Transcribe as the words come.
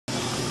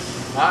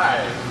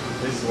Hi,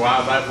 this is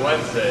Wildlife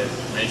Wednesday.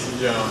 Mason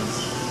Jones.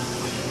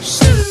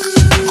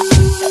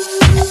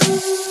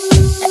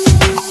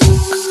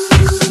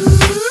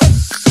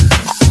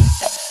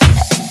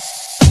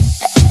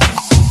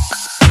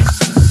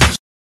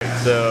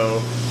 So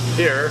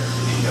here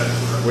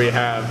we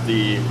have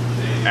the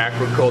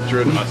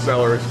aquacultured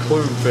Ocellus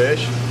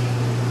plumefish,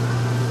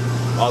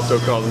 also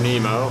called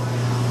Nemo.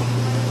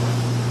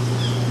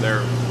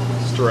 They're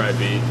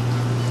stripy,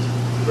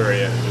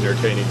 very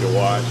entertaining to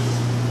watch.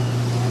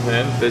 And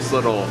then this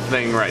little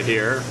thing right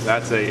here,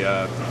 that's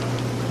a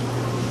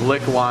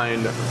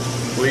lick-lined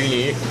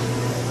weenie,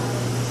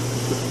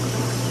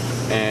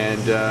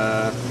 and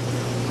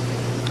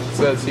it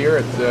says here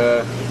it's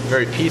a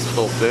very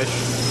peaceful fish.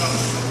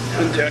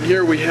 And down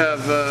here we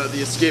have the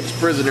escaped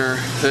prisoner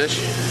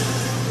fish.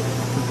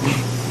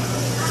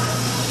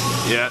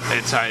 Yeah,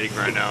 it's hiding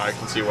right now, I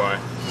can see why.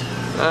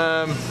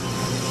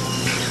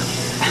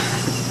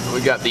 We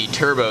got the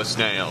turbo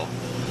snail.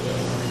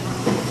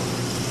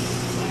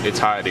 It's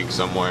hiding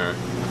somewhere.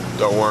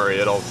 Don't worry,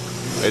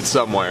 it's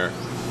somewhere.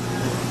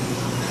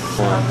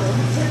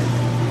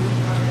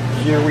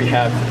 Here we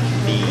have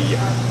the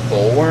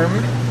bullworm,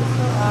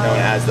 known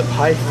as the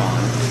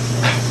python.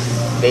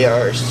 They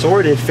are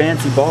assorted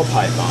fancy ball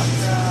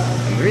pythons.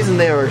 And the reason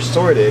they are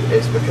assorted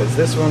is because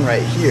this one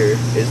right here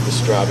is the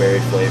strawberry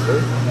flavor,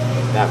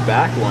 that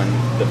back one,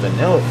 the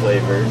vanilla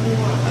flavor,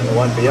 and the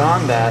one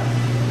beyond that,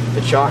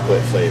 the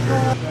chocolate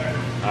flavor.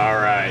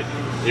 Alright,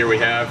 here we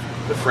have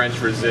the French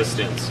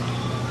Resistance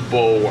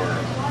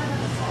bullworm.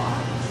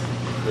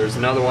 There's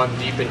another one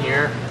deep in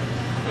here.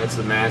 That's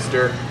the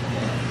master.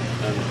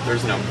 And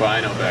there's an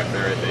albino back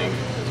there, I think.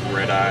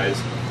 Red eyes.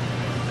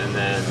 And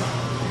then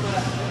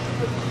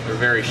they're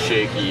very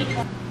shaky.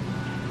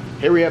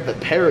 Here we have the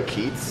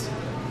parakeets,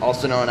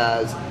 also known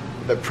as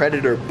the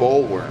predator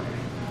bullworm.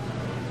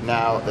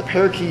 Now, the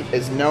parakeet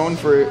is known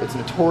for its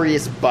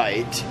notorious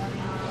bite,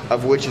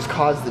 of which has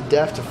caused the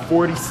death to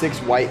 46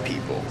 white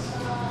people.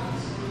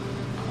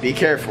 Be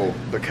careful,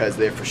 because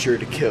they're for sure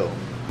to kill.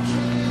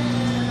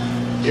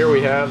 Here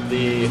we have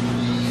the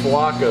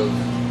flock of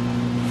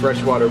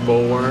freshwater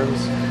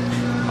bullworms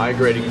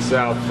migrating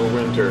south for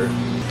winter.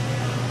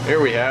 Here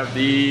we have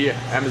the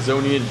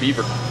Amazonian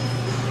beaver,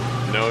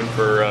 known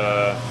for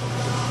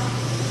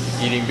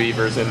eating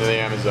beavers into the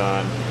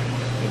Amazon.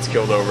 It's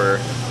killed over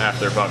half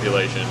their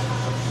population.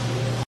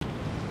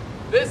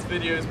 This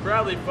video is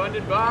proudly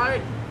funded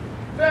by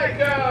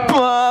PetCo!